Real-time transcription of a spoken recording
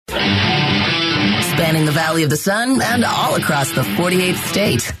spanning the Valley of the Sun and all across the 48th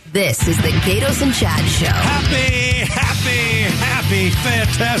state. This is the Gatos and Chad Show. Happy,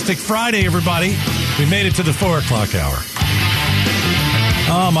 fantastic Friday, everybody. We made it to the 4 o'clock hour.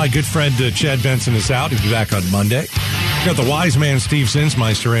 Oh, my good friend Chad Benson is out. He'll be back on Monday. Got the wise man, Steve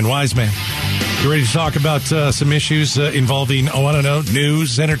Zinsmeister, in. Wise man, you ready to talk about some issues involving,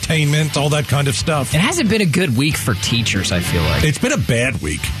 news, entertainment, all that kind of stuff? It hasn't been a good week for teachers, I feel like. It's been a bad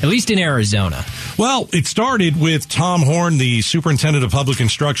week. At least in Arizona. Well, it started with Tom Horn, the superintendent of public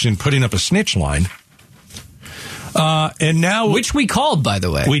instruction, putting up a snitch line. And now... Which we called, by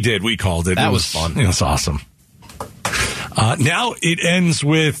the way. We did. We called it. That was fun. It was awesome. Now it ends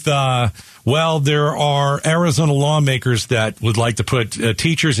with, there are Arizona lawmakers that would like to put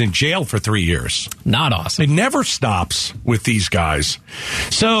teachers in jail for 3 years. Not awesome. It never stops with these guys.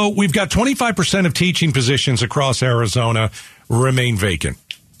 So we've got 25% of teaching positions across Arizona remain vacant.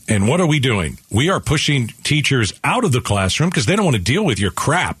 And what are we doing? We are pushing teachers out of the classroom because they don't want to deal with your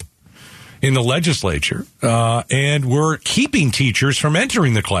crap in the legislature. And we're keeping teachers from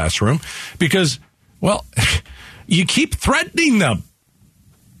entering the classroom because, you keep threatening them.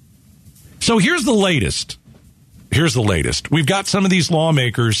 So here's the latest. We've got some of these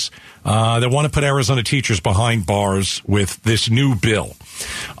lawmakers that want to put Arizona teachers behind bars with this new bill.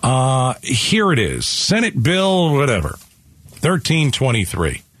 Here it is. Senate Bill,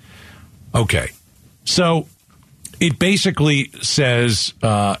 1323. Okay. So it basically says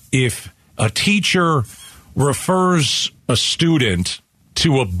if a teacher refers a student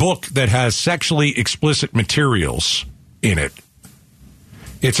to a book that has sexually explicit materials in it,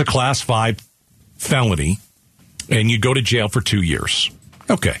 it's a class 5 felony, and you go to jail for 2 years.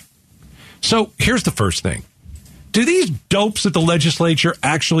 Okay. So here's the first thing. Do these dopes at the legislature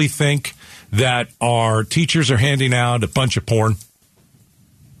actually think that our teachers are handing out a bunch of porn?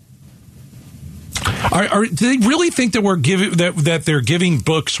 Do they really think that we're giving that they're giving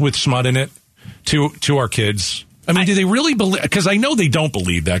books with smut in it to our kids? I mean, do they really believe? Because I know they don't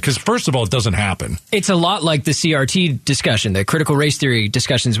believe that. Because first of all, it doesn't happen. It's a lot like the CRT discussion, the critical race theory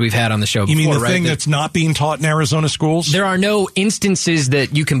discussions we've had on the show before. You mean the thing that's not being taught in Arizona schools? There are no instances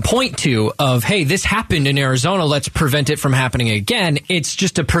that you can point to of, hey, this happened in Arizona, let's prevent it from happening again. It's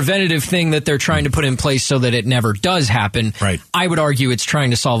just a preventative thing that they're trying to put in place so that it never does happen. Right. I would argue it's trying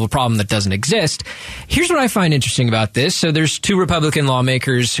to solve a problem that doesn't exist. Here's what I find interesting about this. So there's 2 Republican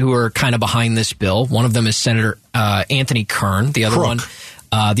lawmakers who are kind of behind this bill. One of them is Senator Anthony Kern. The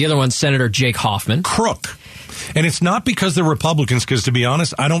other one's Senator Jake Hoffman. Crook. And it's not because they're Republicans, because to be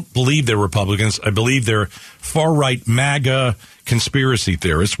honest, I don't believe they're Republicans. I believe they're far-right MAGA conspiracy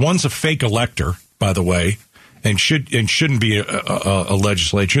theorists. One's a fake elector, by the way, and shouldn't be a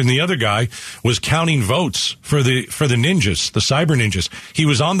legislature. And the other guy was counting votes for the ninjas, the cyber ninjas. He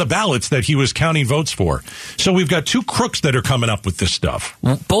was on the ballots that he was counting votes for. So we've got 2 crooks that are coming up with this stuff.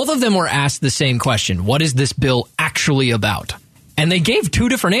 Both of them were asked the same question. What is this bill actually about? And they gave 2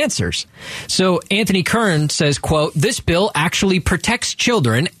 different answers. So Anthony Kern says, quote, this bill actually protects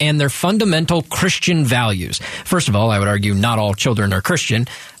children and their fundamental Christian values. First of all, I would argue not all children are Christian.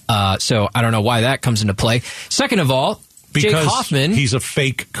 So I don't know why that comes into play. Second of all, because Jake Hoffman, he's a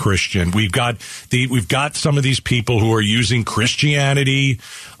fake Christian. We've got some of these people who are using Christianity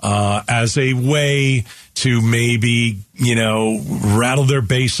as a way to maybe, rattle their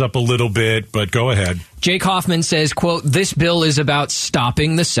base up a little bit. But go ahead. Jake Hoffman says, quote, this bill is about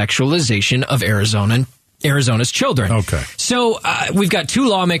stopping the sexualization of Arizona's children. Okay. So we've got 2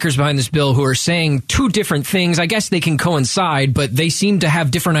 lawmakers behind this bill who are saying 2 different things. I guess they can coincide, but they seem to have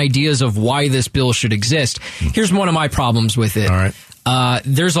different ideas of why this bill should exist. Here's one of my problems with it. All right.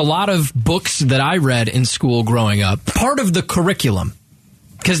 There's a lot of books that I read in school growing up, part of the curriculum.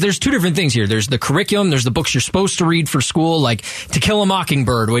 Because there's 2 different things here. There's the curriculum. There's the books you're supposed to read for school, like To Kill a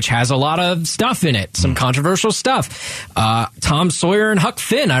Mockingbird, which has a lot of stuff in it, some controversial stuff. Tom Sawyer and Huck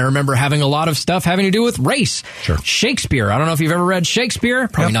Finn, I remember having a lot of stuff having to do with race. Sure. Shakespeare. I don't know if you've ever read Shakespeare.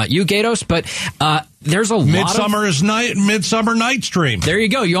 Probably not you, Gatos, but there's a lot Midsummer Night's Dream. There you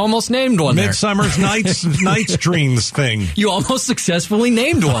go. You almost named one there. Midsummer's Night's Dreams thing. You almost successfully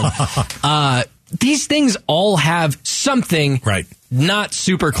named one. These things all have something not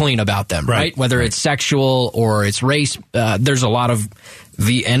super clean about them, right? Whether it's sexual or it's race. There's a lot of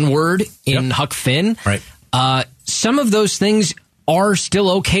the N-word in Huck Finn. Right. Some of those things are still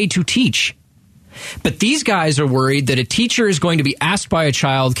okay to teach. But these guys are worried that a teacher is going to be asked by a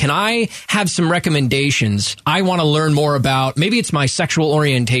child, can I have some recommendations? I want to learn more about, maybe it's my sexual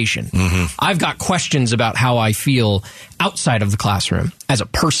orientation. I've got questions about how I feel outside of the classroom as a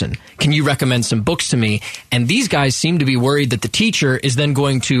person. Can you recommend some books to me? And these guys seem to be worried that the teacher is then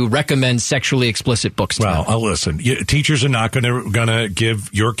going to recommend sexually explicit books to them. Well, listen, teachers are not going to give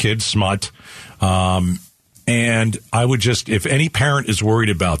your kids smut. And I would just, if any parent is worried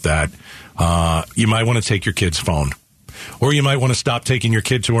about that, you might want to take your kid's phone. Or you might want to stop taking your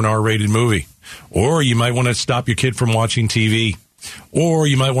kid to an R-rated movie. Or you might want to stop your kid from watching TV. Or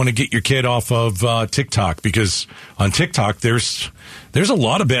you might want to get your kid off of TikTok, because on TikTok, there's a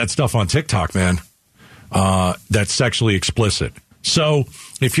lot of bad stuff on TikTok, man, that's sexually explicit. So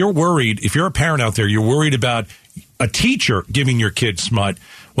if you're worried, if you're a parent out there, you're worried about a teacher giving your kid smut,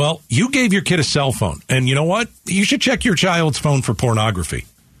 well, you gave your kid a cell phone. And you know what? You should check your child's phone for pornography.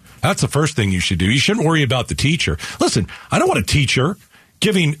 That's the first thing you should do. You shouldn't worry about the teacher. Listen, I don't want a teacher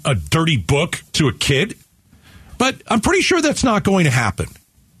giving a dirty book to a kid, but I'm pretty sure that's not going to happen.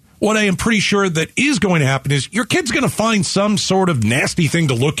 What I am pretty sure that is going to happen is your kid's going to find some sort of nasty thing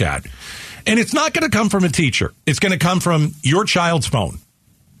to look at. And it's not going to come from a teacher. It's going to come from your child's phone.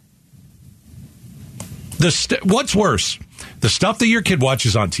 What's worse? The stuff that your kid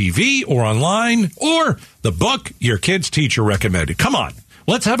watches on TV or online, or the book your kid's teacher recommended. Come on.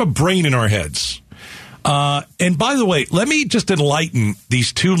 Let's have a brain in our heads. And by the way, let me just enlighten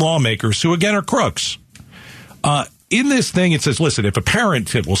these two lawmakers who, again, are crooks. In this thing, it says, listen, if a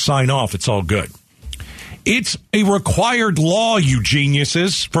parent will sign off, it's all good. It's a required law, you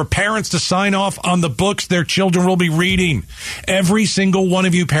geniuses, for parents to sign off on the books their children will be reading. Every single one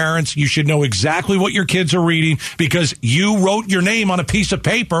of you parents, you should know exactly what your kids are reading, because you wrote your name on a piece of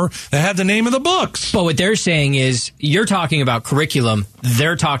paper that had the name of the books. But what they're saying is, you're talking about curriculum.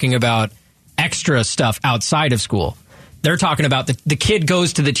 They're talking about extra stuff outside of school. They're talking about the kid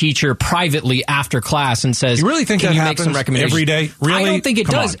goes to the teacher privately after class and says, you really think that happens every day? Really? I don't think it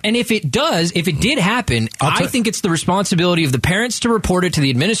does. And if it did happen, I think it's the responsibility of the parents to report it to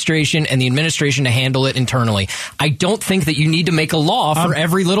the administration and the administration to handle it internally. I don't think that you need to make a law for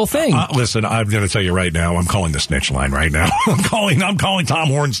every little thing. Listen, I'm going to tell you right now, I'm calling the snitch line right now. I'm calling Tom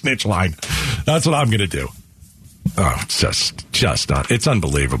Horn's snitch line. That's what I'm going to do. Oh, it's just not. It's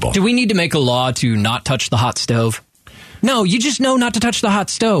unbelievable. Do we need to make a law to not touch the hot stove? No, you just know not to touch the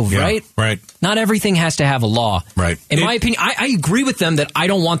hot stove, right? Right. Not everything has to have a law. Right. In my opinion, I agree with them that I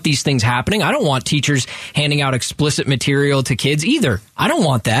don't want these things happening. I don't want teachers handing out explicit material to kids either. I don't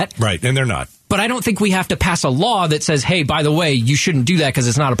want that. Right, and they're not. But I don't think we have to pass a law that says, hey, by the way, you shouldn't do that because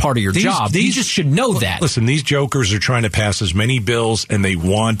it's not a part of your job. You just should know that. Listen, these jokers are trying to pass as many bills, and they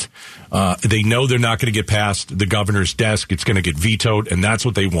know they're not going to get past the governor's desk. It's going to get vetoed, and that's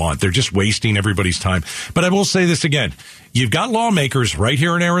what they want. They're just wasting everybody's time. But I will say this again. You've got lawmakers right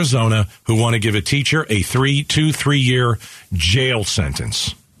here in Arizona who want to give a teacher a 3-year jail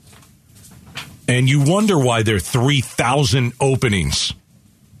sentence. And you wonder why there are 3,000 openings.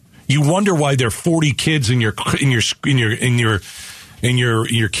 You wonder why there are 40 kids in your kids'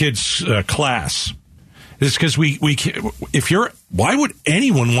 class. It's because why would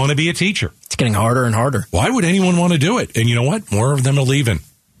anyone want to be a teacher? It's getting harder and harder. Why would anyone want to do it? And you know what? More of them are leaving.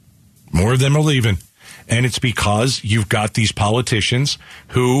 And it's because you've got these politicians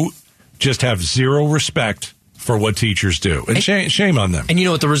who just have zero respect for what teachers do. And shame on them. And you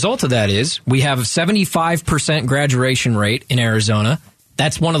know what the result of that is? We have a 75% graduation rate in Arizona.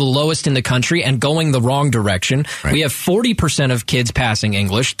 That's one of the lowest in the country and going the wrong direction. Right. We have 40% of kids passing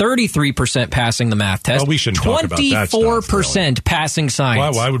English, 33% passing the math test, well, we shouldn't talk about that stuff, 24% passing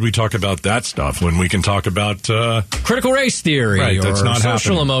science. Why would we talk about that stuff when we can talk about critical race theory, or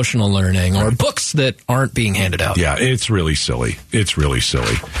social emotional learning, or books that aren't being handed out? Yeah, it's really silly.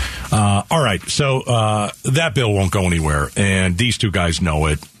 All right, so that bill won't go anywhere, and these two guys know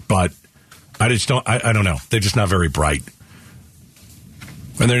it, but I don't know. They're just not very bright.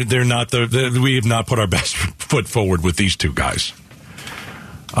 And they're not we have not put our best foot forward with these two guys.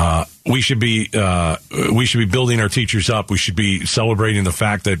 We should be building our teachers up. We should be celebrating the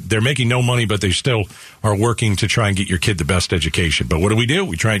fact that they're making no money, but they still are working to try and get your kid the best education. But what do?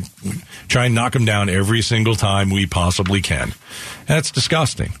 We try and knock them down every single time we possibly can. That's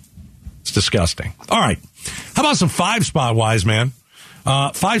disgusting. It's disgusting. All right. How about some 5-spot, wise man?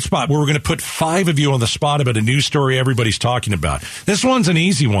 5-spot, where we're going to put 5 of you on the spot about a news story everybody's talking about. This one's an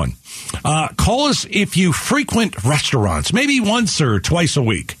easy one. Call us if you frequent restaurants, maybe once or twice a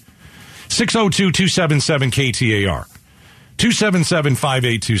week. 602-277-KTAR.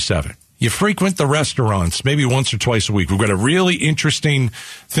 277-5827. you frequent the restaurants maybe once or twice a week. We've got a really interesting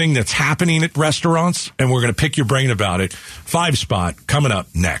thing that's happening at restaurants, and we're going to pick your brain about it. 5 Spot coming up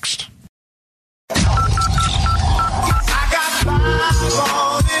next. I got 5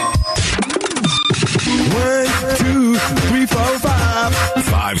 on it. 1, 2, 3, 4, 5.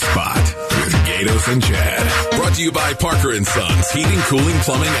 5 Spot with Gatos and Chad. Brought to you by Parker & Sons. Heating, cooling,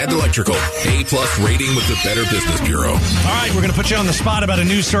 plumbing, and electrical. A+ rating with the Better Business Bureau. All right, we're going to put you on the spot about a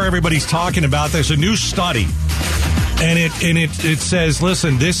news story everybody's talking about. There's a new study, and it says,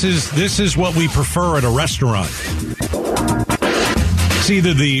 listen, this is what we prefer at a restaurant. It's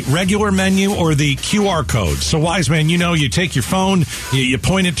either the regular menu or the QR code. So, wise man, you take your phone, you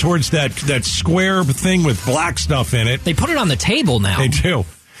point it towards that square thing with black stuff in it. They put it on the table now. They do.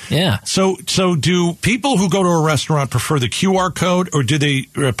 Yeah. So do people who go to a restaurant prefer the QR code, or do they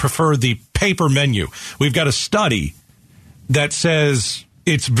prefer the paper menu? We've got a study that says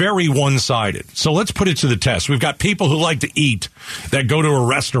it's very one-sided. So let's put it to the test. We've got people who like to eat that go to a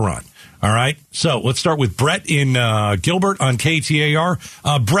restaurant. All right. So let's start with Brett in Gilbert on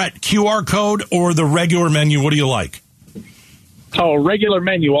KTAR. Brett, QR code or the regular menu? What do you like? Oh, regular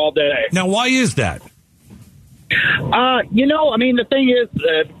menu all day. Now, why is that? The thing is,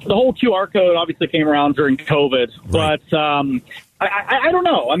 the whole QR code obviously came around during COVID, Right. but I don't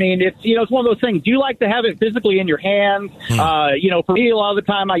know. I mean, it's one of those things. Do you like to have it physically in your hands? For me, a lot of the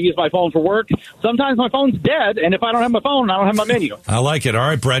time I use my phone for work. Sometimes my phone's dead, and if I don't have my phone, I don't have my menu. I like it. All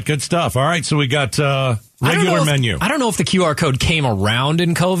right, Brett, good stuff. All right, so we got regular menu. I don't know if the QR code came around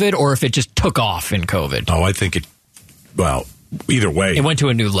in COVID or if it just took off in COVID. Oh, I think either way. It went to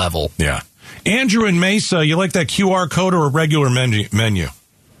a new level. Yeah. Andrew in Mesa, you like that QR code or a regular menu?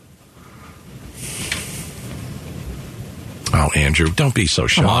 Oh, Andrew, don't be so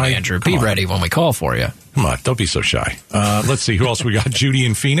shy. Come on, Andrew. Be ready when we call for you. Come on, don't be so shy. Let's see, who else we got? Judy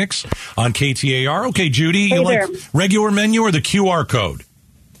in Phoenix on KTAR. Okay, Judy, you like regular menu or the QR code?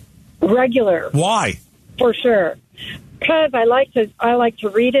 Regular. Why? For sure. Because I like to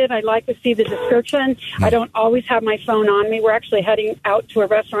read it. I like to see the description. I don't always have my phone on me. We're actually heading out to a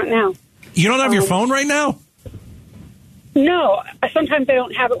restaurant now. You don't have your phone right now? No. Sometimes I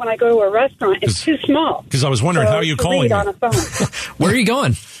don't have it when I go to a restaurant. It's too small. Because I was wondering, how are you calling on a phone. Where are you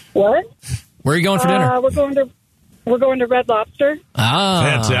going? What? Where are you going for dinner? We're going to Red Lobster. Ah.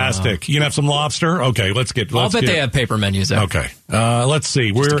 Fantastic. You can have some lobster? Okay, I'll bet they have paper menus there. Okay. Let's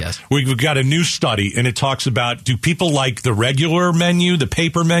see. We've got a new study, and it talks about, do people like the regular menu, the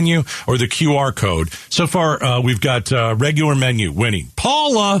paper menu, or the QR code? So far, we've got regular menu winning.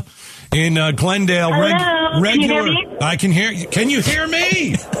 Paula in Glendale. Hello. Regular. Can you hear me? I can hear you. Can you hear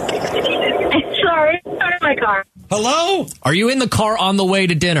me? Sorry, I'm in my car. Hello? Are you in the car on the way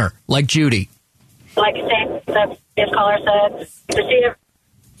to dinner, like Judy? Like this caller said,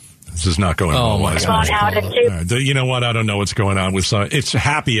 This is not going on. Oh, my God. You know what? I don't know what's going on with it's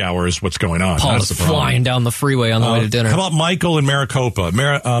happy hour is what's going on. Paul's flying down the freeway on the way to dinner. How about Michael in Maricopa?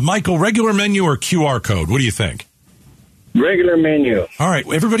 Michael, regular menu or QR code? What do you think? Regular menu. All right.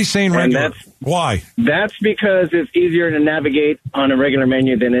 Everybody's saying regular. Why? That's because it's easier to navigate on a regular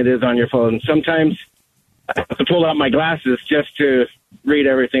menu than it is on your phone. Sometimes I have to pull out my glasses just to read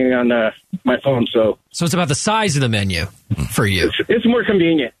everything on my phone. So it's about the size of the menu for you. It's more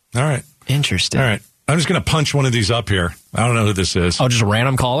convenient. All right. Interesting. All right. I'm just going to punch one of these up here. I don't know who this is. Oh, just a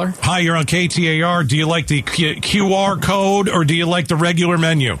random caller? Hi, you're on KTAR. Do you like the QR code or do you like the regular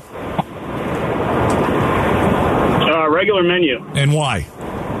menu? Regular menu. And why?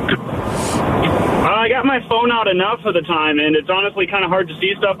 I got my phone out enough of the time, and it's honestly kind of hard to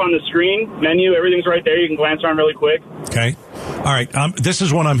see stuff on the screen. Menu, everything's right there. You can glance around really quick. Okay. All right. This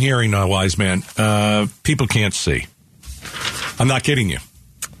is what I'm hearing, wise man. People can't see. I'm not kidding you.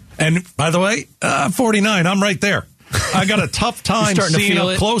 And by the way, 49, I'm right there. I got a tough time seeing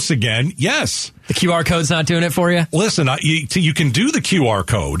up close again. Yes. The QR code's not doing it for you? Listen, you can do the QR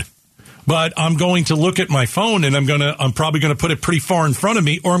code, but I'm going to look at my phone and I'm probably going to put it pretty far in front of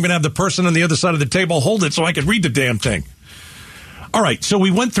me, or I'm going to have the person on the other side of the table hold it so I can read the damn thing. All right, so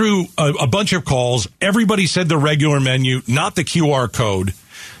we went through a bunch of calls. Everybody said the regular menu, not the QR code.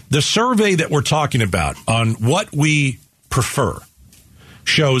 The survey that we're talking about on what we prefer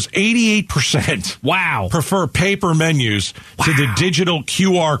shows 88% prefer paper menus to the digital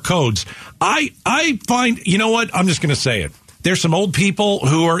QR codes. I find, you know what? I'm just going to say it. there's some old people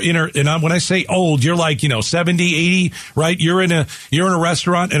who are when I say old, you're like, 70, 80, right? You're in a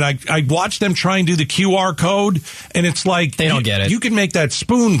restaurant, and I watch them try and do the QR code, and it's like they don't get it. You can make that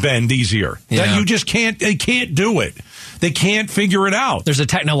spoon bend easier. Yeah. That you just can't. They can't do it. They can't figure it out. There's a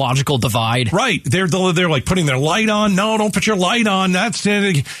technological divide. Right. They're like putting their light on. No, don't put your light on. That's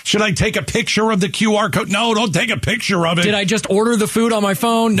it. Should I take a picture of the QR code? No, don't take a picture of it. Did I just order the food on my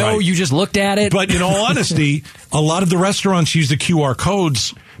phone? No, Right. You just looked at it. But in all honesty, a lot of the restaurants use the QR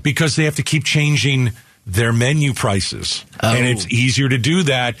codes because they have to keep changing their menu prices. Oh. And it's easier to do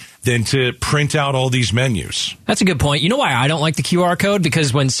that than to print out all these menus. That's a good point. You know why I don't like the QR code?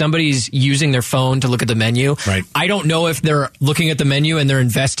 Because when somebody's using their phone to look at the menu, right. I don't know if they're looking at the menu and they're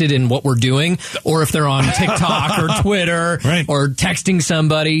invested in what we're doing, or if they're on TikTok or Twitter right. or texting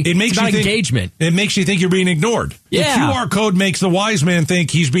somebody. It's about engagement. It makes you think you're being ignored. Yeah. The QR code makes the wise man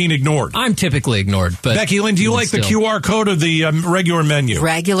think he's being ignored. I'm typically ignored. But Becky Lynn, do you like the QR code of the regular menu?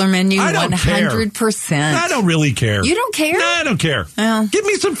 Regular menu, I don't 100%. care. I don't really care. You don't care? No, I don't care. Well, give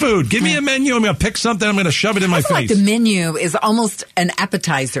me some food. Give me a menu. I'm going to pick something. I'm going to shove it in my I feel face. like the menu is almost an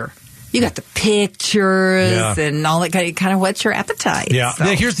appetizer. You got the pictures and all that kind of whets your appetite. Yeah. So.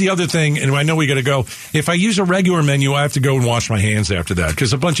 Yeah. Here's the other thing, and I know we got to go. If I use a regular menu, I have to go and wash my hands after that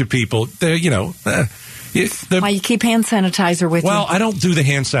because a bunch of people, why you keep hand sanitizer with you? Well, I don't do the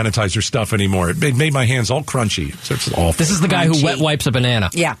hand sanitizer stuff anymore. It made my hands all crunchy. So it's awful. This is the guy who wet wipes a banana.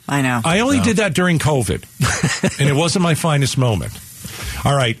 Yeah, I know. I only did that during COVID, and it wasn't my finest moment.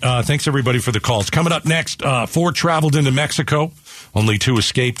 All right. Thanks, everybody, for the calls. Coming up next, 4 traveled into Mexico. Only 2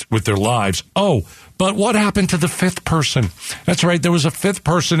 escaped with their lives. Oh, but what happened to the 5th person? That's right. There was a 5th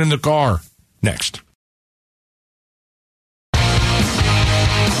person in the car. Next.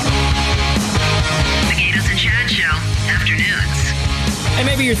 And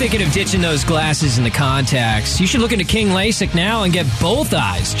maybe you're thinking of ditching those glasses and the contacts. You should look into King LASIK now and get both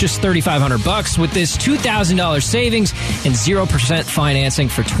eyes. Just $3,500 with this $2,000 savings and 0% financing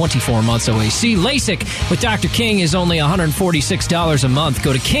for 24 months OAC. LASIK with Dr. King is only $146 a month.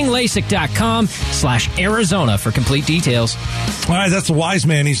 Go to kinglasik.com/Arizona for complete details. All right, that's the wise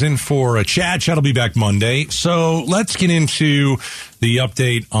man. He's in for Chad. Chad will be back Monday. So let's get into the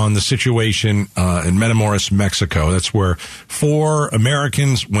update on the situation in Matamoros, Mexico. That's where 4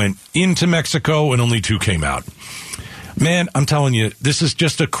 Americans went into Mexico and only 2 came out. Man, I'm telling you, this is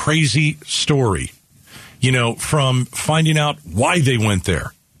just a crazy story. From finding out why they went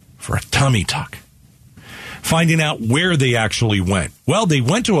there for a tummy tuck, finding out where they actually went. Well, they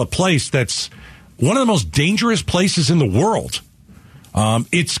went to a place that's one of the most dangerous places in the world.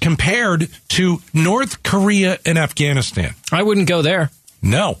 It's compared to North Korea and Afghanistan. I wouldn't go there.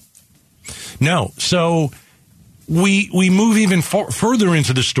 No. So we move even further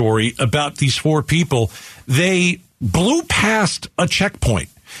into the story about these 4 people. They blew past a checkpoint,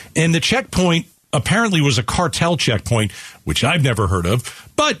 and the checkpoint apparently was a cartel checkpoint, which I've never heard of.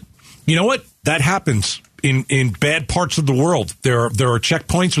 But you know what? That happens in bad parts of the world. There are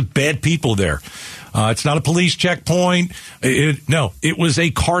checkpoints with bad people there. It's not a police checkpoint. It was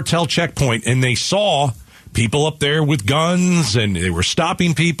a cartel checkpoint, and they saw people up there with guns, and they were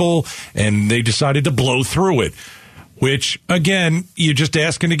stopping people, and they decided to blow through it, which, again, you're just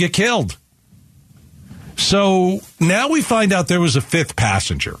asking to get killed. So now we find out there was a 5th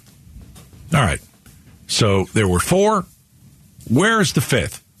passenger. All right. So there were 4. Where's the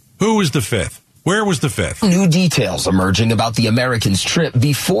 5th? Who is the 5th? Where was the 5th? New details emerging about the Americans' trip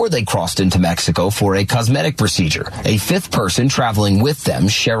before they crossed into Mexico for a cosmetic procedure. A 5th person traveling with them,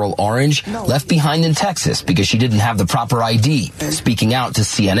 Cheryl Orange, left behind in Texas because she didn't have the proper ID, speaking out to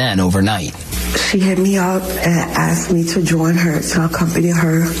CNN overnight. She hit me up and asked me to join her, to accompany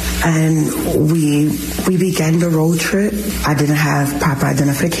her, and we began the road trip. I didn't have proper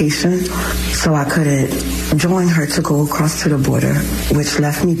identification, so I couldn't join her to go across to the border, which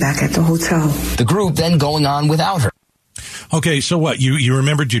left me back at the hotel. The group then going on without her. Okay, so what? You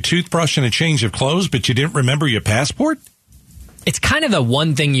remembered your toothbrush and a change of clothes, but you didn't remember your passport? It's kind of the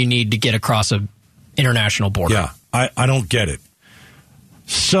one thing you need to get across a international border. Yeah, I don't get it.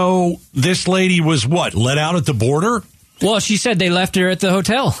 So this lady was what? Let out at the border? Well, she said they left her at the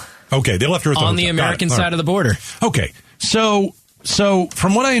hotel. Okay, they left her at the hotel. On the American side of the border. Okay, so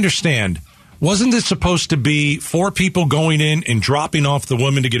from what I understand, wasn't this supposed to be 4 people going in and dropping off the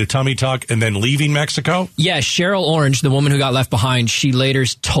woman to get a tummy tuck and then leaving Mexico? Yeah, Cheryl Orange, the woman who got left behind, she later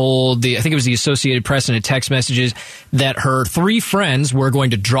told I think it was the Associated Press in a text messages that her 3 friends were going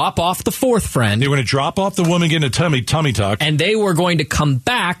to drop off the 4th friend. They were going to drop off the woman getting a tummy tuck. And they were going to come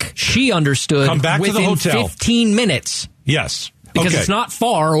back, she understood, come back within to the hotel. 15 minutes. Yes. Because it's not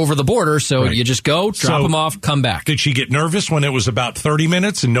far over the border, so you just go, drop them off, come back. Did she get nervous when it was about 30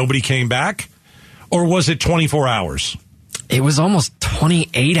 minutes and nobody came back? Or was it 24 hours? It was almost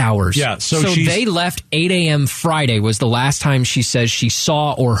 28 hours. Yeah, so they left 8 a.m. Friday was the last time she says she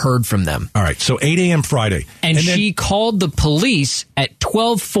saw or heard from them. All right, so 8 a.m. Friday. And she called the police at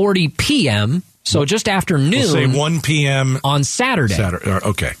 12:40 p.m., so just after noon. We'll say 1 p.m. on Saturday.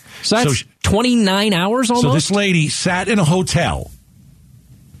 Okay. So that's 29 hours almost? So this lady sat in a hotel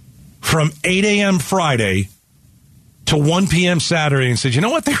from 8 a.m. Friday to 1 p.m. Saturday and said, you know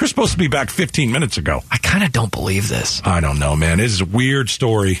what? They were supposed to be back 15 minutes ago. I kind of don't believe this. I don't know, man. This is a weird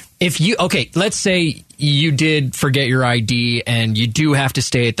story. Let's say you did forget your ID and you do have to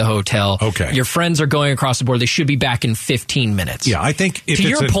stay at the hotel. Okay. Your friends are going across the border. They should be back in 15 minutes. Yeah, I think if to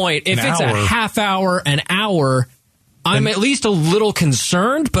your point, if it's a half hour, an hour, I'm at least a little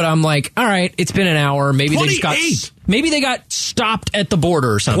concerned, but I'm like, all right, it's been an hour. Maybe they got stopped at the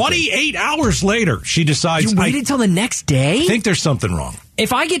border or something. 28 hours later, she decides. You waited till the next day? I think there's something wrong.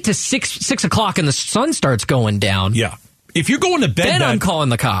 If I get to 6 o'clock and the sun starts going down. Yeah. If you're going to bed then I'm calling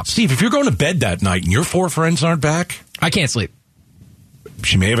the cops. Steve, if you're going to bed that night and your 4 friends aren't back. I can't sleep.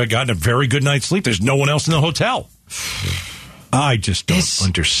 She may have gotten a very good night's sleep. There's no one else in the hotel. I just don't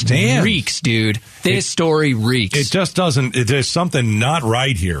understand. Reeks, dude. This story reeks. It just doesn't. There's something not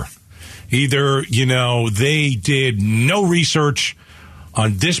right here. Either, they did no research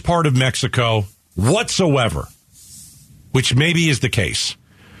on this part of Mexico whatsoever, which maybe is the case,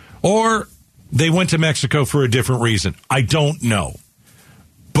 or they went to Mexico for a different reason. I don't know.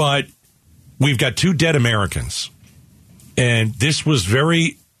 But we've got 2 dead Americans, and this was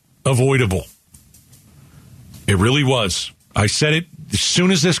very avoidable. It really was. I said it as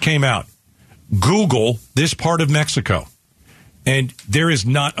soon as this came out. Google this part of Mexico, and there is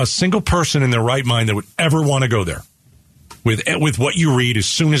not a single person in their right mind that would ever want to go there with what you read as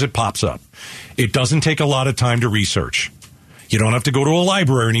soon as it pops up. It doesn't take a lot of time to research. You don't have to go to a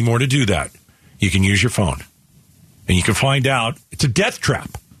library anymore to do that. You can use your phone, and you can find out it's a death trap.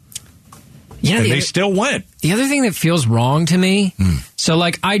 Yeah, and they still went. The other thing that feels wrong to me, so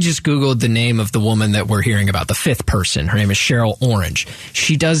I just Googled the name of the woman that we're hearing about, the 5th person. Her name is Cheryl Orange.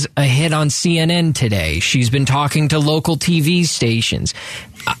 She does a hit on CNN today. She's been talking to local TV stations.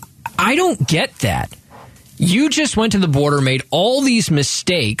 I don't get that. You just went to the border, made all these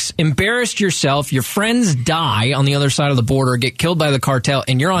mistakes, embarrassed yourself, your friends die on the other side of the border, get killed by the cartel,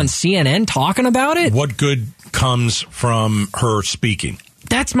 and you're on CNN talking about it? What good comes from her speaking?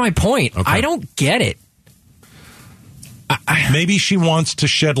 That's my point. Okay. I don't get it. Maybe she wants to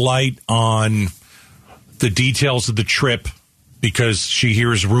shed light on the details of the trip because she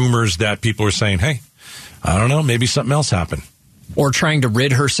hears rumors that people are saying, hey, I don't know, maybe something else happened. Or trying to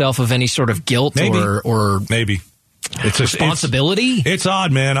rid herself of any sort of guilt or maybe. It's responsibility. It's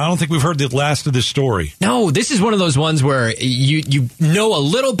odd, man. I don't think we've heard the last of this story. No, this is one of those ones where you know a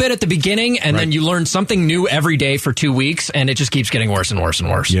little bit at the beginning, and then you learn something new every day for 2 weeks, and it just keeps getting worse and worse and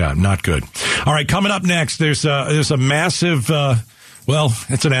worse. Yeah, not good. All right, coming up next, there's a massive,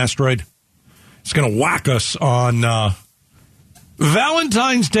 it's an asteroid. It's going to whack us on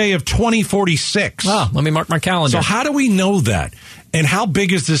Valentine's Day of 2046. Oh, let me mark my calendar. So how do we know that? And how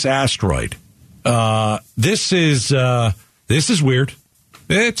big is this asteroid? This is weird.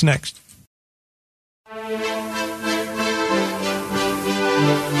 It's next.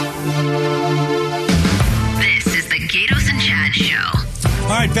 This is the Gatos and Chad Show. All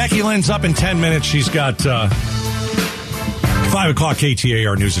right, Becky Lynn's up in 10 minutes. She's got 5 o'clock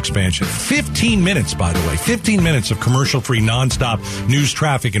KTAR news expansion. 15 minutes, by the way. 15 minutes of commercial-free, nonstop news,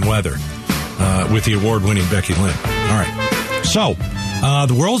 traffic, and weather with the award-winning Becky Lynn. All right. So,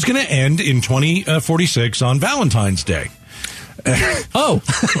 the world's going to end in 2046 on Valentine's Day. Oh.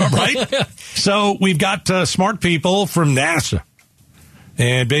 Right? So, we've got smart people from NASA.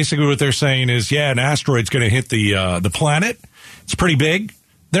 And basically what they're saying is, an asteroid's going to hit the planet. It's pretty big.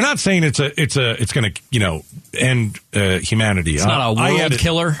 They're not saying it's going to, end humanity. It's not a world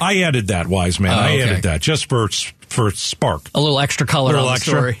killer. I added that, wise man. I added that just for spark. A little extra color on the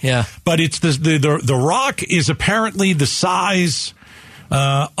story. Yeah. But it's the rock is apparently the size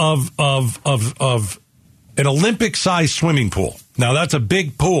of an Olympic-sized swimming pool. Now, that's a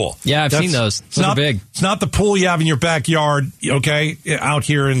big pool. Yeah, I've seen those. Those are big. It's not the pool you have in your backyard, okay, out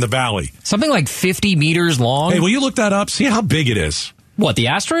here in the valley. Something like 50 meters long. Hey, will you look that up? See how big it is. What, the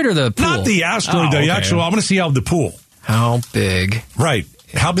asteroid or the pool? Not the asteroid, the actual. I want to see how the pool. How big? Right.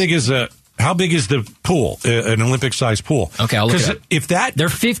 How big is the pool? An Olympic-sized pool. Okay, I'll look at it. If they're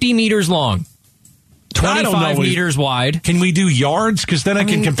 50 meters long. 25 meters wide. Can we do yards? Because then I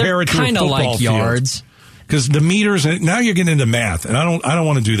can compare it to a football kind of like yards. Because the meters, now you're getting into math, and I don't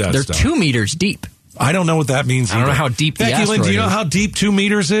want to do that They're stuff. 2 meters deep. I don't know what that means. I don't know how deep the Becky asteroid Lynn, do you know is. how deep 2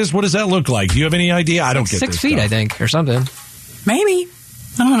 meters is? What does that look like? Do you have any idea? I don't get 6 this feet, stuff. I think, or something. Maybe.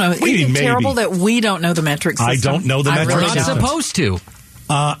 I don't know. What do you Isn't mean, it terrible maybe? that we don't know the metric system? I don't know the metric We're system. not supposed to.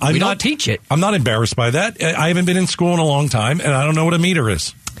 We don't teach it. I'm not embarrassed by that. I haven't been in school in a long time, and I don't know what a meter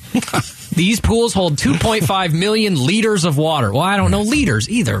is. These pools hold 2.5 million liters of water. Well, I don't know liters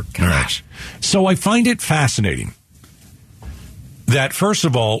either. Gosh. So I find it fascinating that, first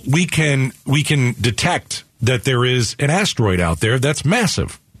of all, we can detect that there is an asteroid out there that's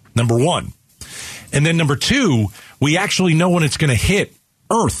massive, number one. And then number two, we actually know when it's going to hit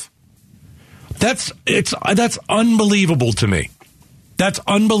Earth. That's unbelievable to me. That's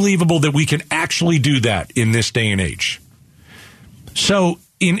unbelievable that we can actually do that in this day and age. So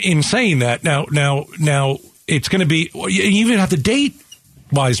in saying that, now it's going to be, you even have the date,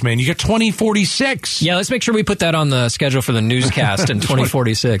 wise man. You got 2046. Yeah, let's make sure we put that on the schedule for the newscast in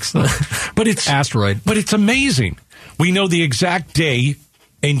 2046. But it's asteroid. But it's amazing. We know the exact day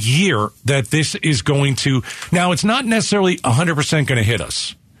and year that this is going to. Now, it's not necessarily 100% going to hit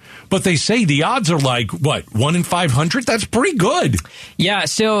us. But they say the odds are like, what, 1 in 500? That's pretty good. Yeah,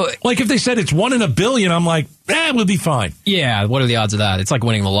 so... Like if they said it's 1 in a billion, I'm like, we'll be fine. Yeah, what are the odds of that? It's like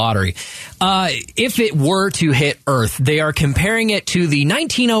winning the lottery. If it were to hit Earth, they are comparing it to the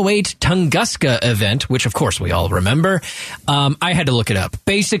 1908 Tunguska event, which of course we all remember. I had to look it up.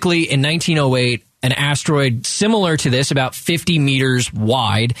 Basically, in 1908, an asteroid similar to this, about 50 meters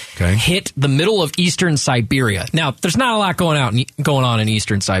wide, hit the middle of eastern Siberia. Now, there's not a lot going on in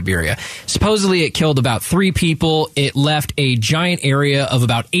eastern Siberia. Supposedly, it killed about 3 people. It left a giant area of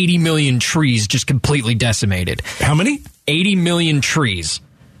about 80 million trees just completely decimated. How many? 80 million trees.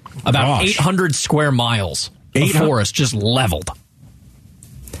 About 800 square miles of forest just leveled.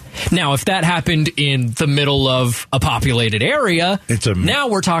 Now, if that happened in the middle of a populated area, now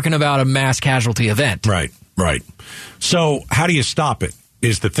we're talking about a mass casualty event. Right. So how do you stop it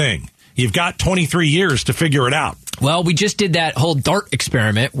is the thing. You've got 23 years to figure it out. Well, we just did that whole DART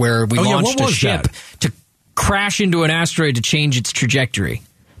experiment where we launched a ship to crash into an asteroid to change its trajectory.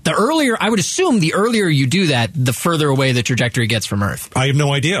 I would assume the earlier you do that, the further away the trajectory gets from Earth. I have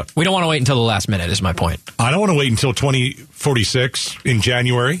no idea. We don't want to wait until the last minute, is my point. I don't want to wait until 2046 in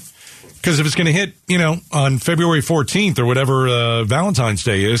January. Because if it's going to hit, on February 14th or whatever Valentine's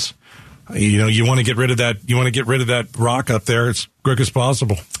Day is, you want to get rid of that. You want to get rid of that rock up there as quick as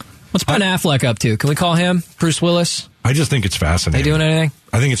possible. What's Ben Affleck up to? Can we call him Bruce Willis? I just think it's fascinating. They doing anything?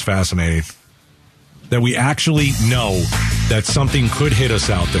 I think it's fascinating that we actually know that something could hit us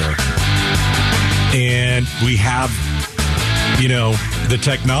out there, and we have, the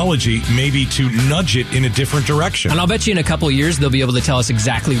technology maybe to nudge it in a different direction. And I'll bet you in a couple of years they'll be able to tell us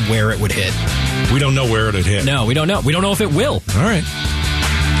exactly where it would hit. We don't know where it would hit. No, we don't know. We don't know if it will. All right.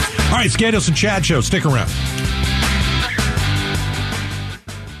 It's Gatos and Chad Show. Stick around.